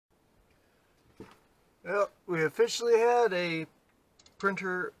Well, we officially had a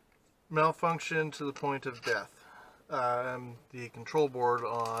printer malfunction to the point of death. The control board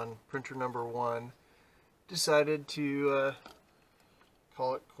on printer number 1 decided to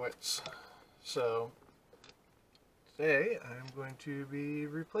call it quits. So today I'm going to be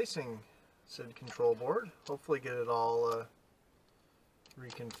replacing said control board. Hopefully get it all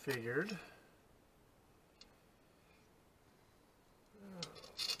reconfigured.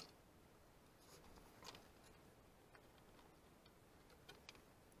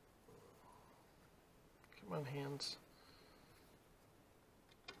 Come on, hands.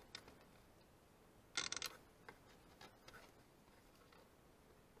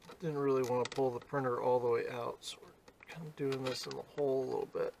 Didn't really want to pull the printer all the way out, so we're kind of doing this in the hole a little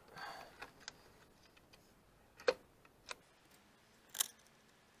bit.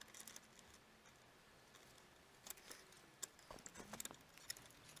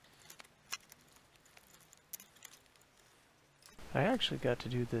 I actually got to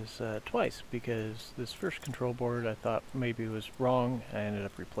do this twice because this first control board I thought maybe was wrong. I ended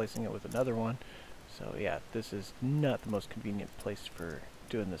up replacing it with another one. So yeah, this is not the most convenient place for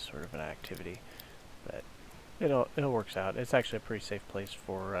doing this sort of an activity, but it all works out. It's actually a pretty safe place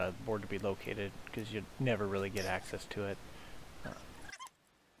for the board to be located because you'd never really get access to it.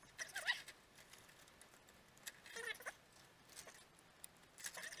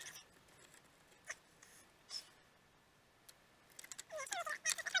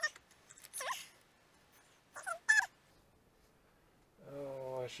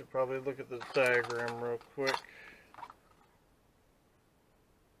 Oh, I should probably look at the diagram real quick.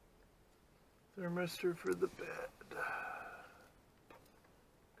 Thermistor for the bed.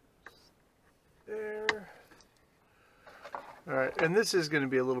 There. Alright, and this is going to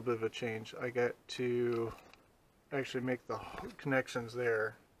be a little bit of a change. I got to actually make the connections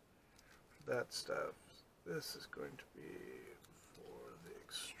there for that stuff. This is going to be for the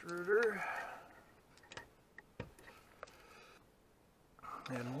extruder.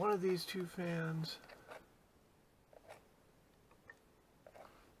 And one of these two fans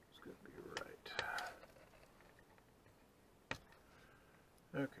is going to be right.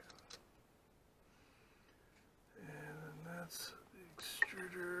 Okay. And that's the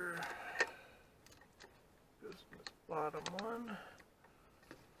extruder. Goes to this bottom one.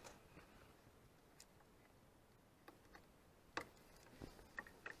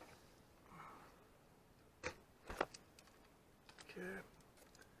 Okay.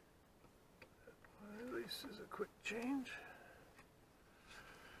 At least is a quick change.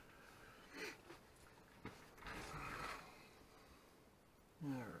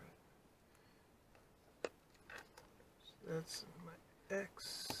 Alright. So that's my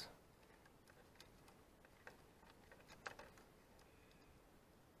X.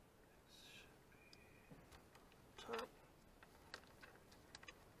 Top.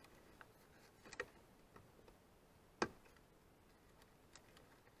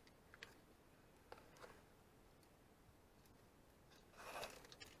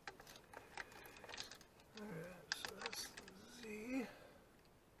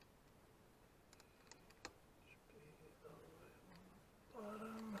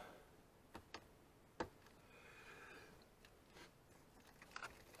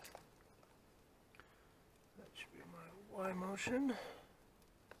 Y motion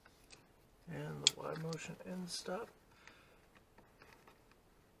and the Y motion end stop.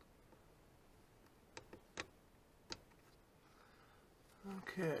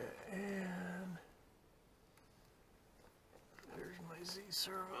 Okay, and there's my Z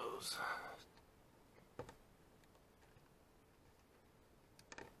servos.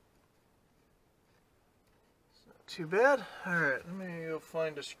 It's not too bad. Alright, let me go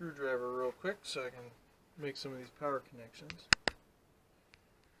find a screwdriver real quick so I can make some of these power connections.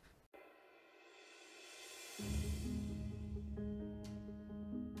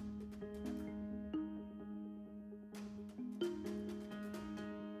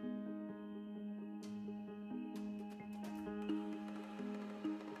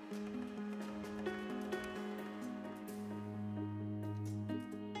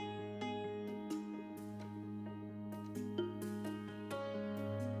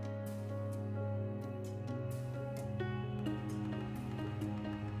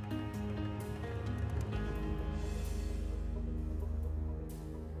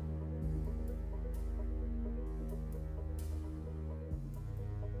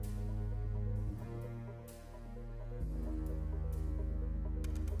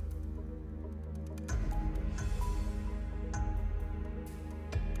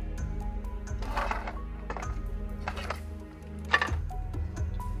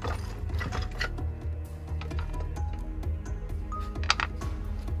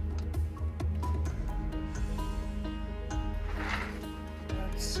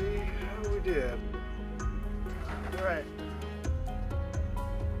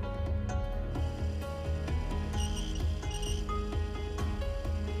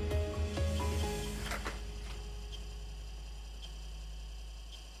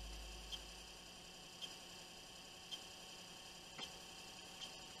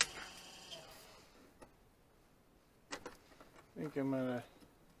 think I might have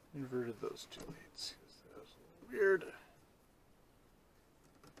inverted those two leads, because that was a little weird.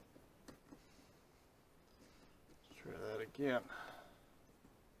 Let's try that again.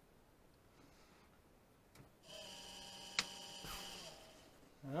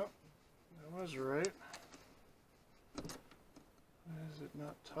 Yep, that was right. Why is it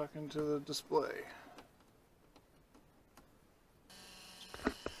not talking to the display?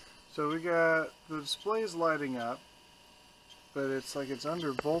 So we got the display's lighting up, but it's like it's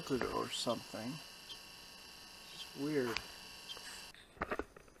undervolted or something. It's just weird.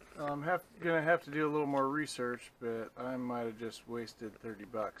 I'm gonna have to do a little more research, but I might have just wasted 30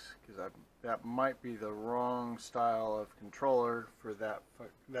 bucks because that might be the wrong style of controller for that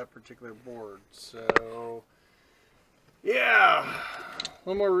particular board. So yeah, a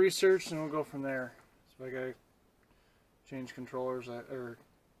little more research and we'll go from there. So if I gotta change controllers or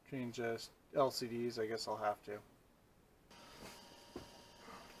change LCDs, I guess I'll have to.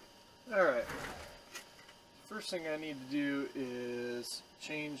 All right. First thing I need to do is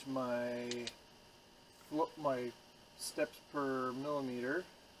change my steps per millimeter.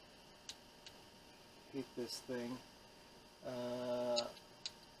 Hate this thing.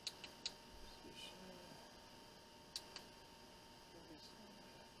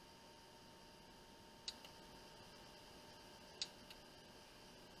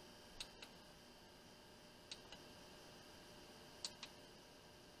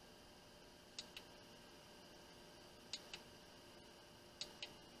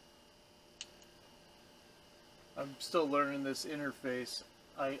 I'm still learning this interface.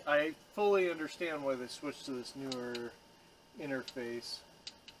 I fully understand why they switched to this newer interface.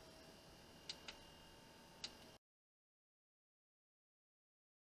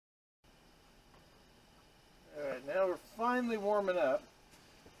 Alright, now we're finally warming up.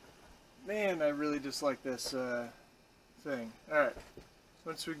 Man, I really dislike this thing. Alright,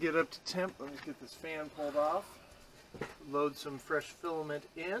 once we get up to temp, let me get this fan pulled off. Load some fresh filament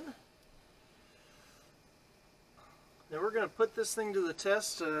in. Now we're going to put this thing to the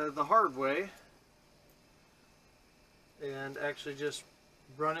test the hard way and actually just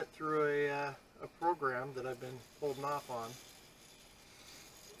run it through a program that I've been holding off on.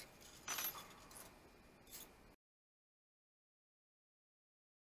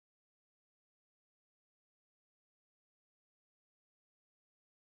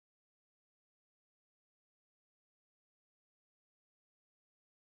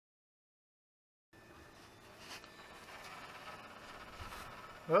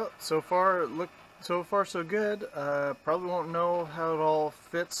 Well, so far so good. Probably won't know how it all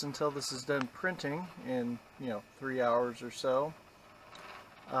fits until this is done printing in 3 hours or so.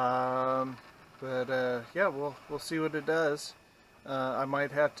 Yeah, we'll see what it does. I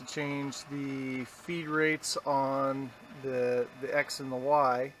might have to change the feed rates on the X and the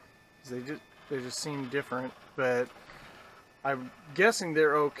Y, because they just seem different. But I'm guessing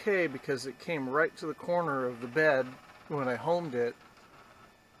they're okay because it came right to the corner of the bed when I homed it.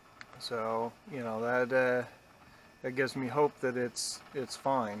 So, that gives me hope that it's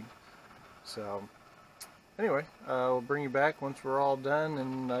fine. So, anyway, we'll bring you back once we're all done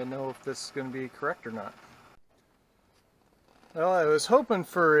and I know if this is going to be correct or not. Well, I was hoping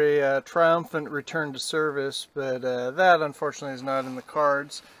for a triumphant return to service, but that unfortunately is not in the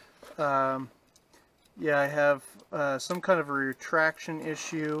cards. Yeah, I have some kind of a retraction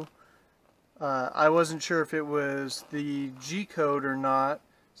issue. I wasn't sure if it was the G code or not,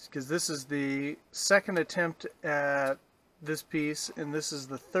 because this is the second attempt at this piece and this is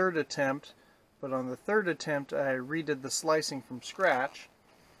the third attempt, but on the third attempt I redid the slicing from scratch,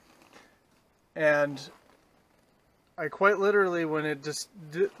 and I quite literally, when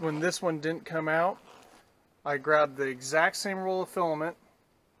this one didn't come out, I grabbed the exact same roll of filament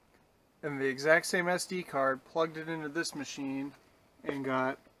and the exact same SD card, plugged it into this machine, and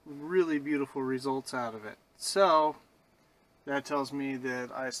got really beautiful results out of it. So that tells me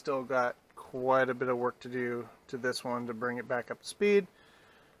that I still got quite a bit of work to do to this one to bring it back up to speed.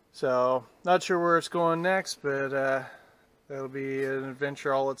 So, not sure where it's going next, but that'll be an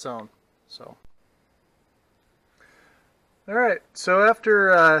adventure all its own. So, alright, so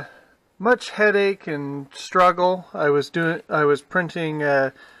after much headache and struggle, I was printing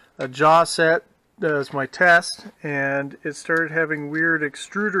a jaw set as my test, and it started having weird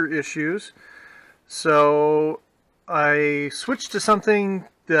extruder issues. So I switched to something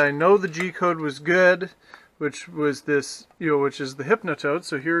that I know the G code was good, which was this, which is the Hypnotoad.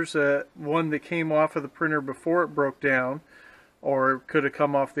 So here's one that came off of the printer before it broke down, or it could have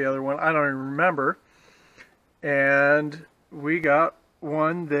come off the other one. I don't even remember. And we got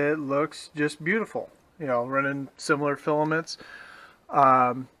one that looks just beautiful. running similar filaments.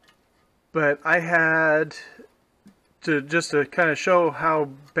 But I had to kind of show how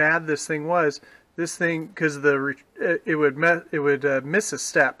bad this thing was. This thing, because it would miss a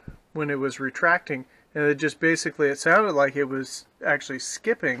step when it was retracting, and it just basically, it sounded like it was actually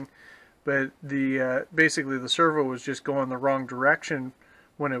skipping, but basically the servo was just going the wrong direction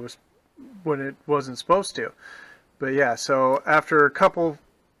when it wasn't supposed to. But yeah, so after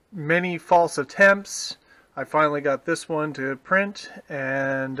many false attempts, I finally got this one to print,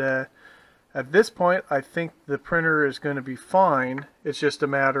 and at this point I think the printer is going to be fine. It's just a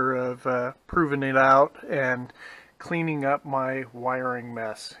matter of proving it out and cleaning up my wiring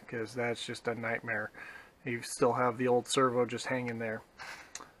mess, because that's just a nightmare. You still have the old servo just hanging there.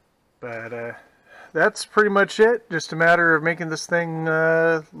 But that's pretty much it. Just a matter of making this thing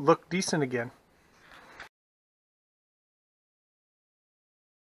look decent again.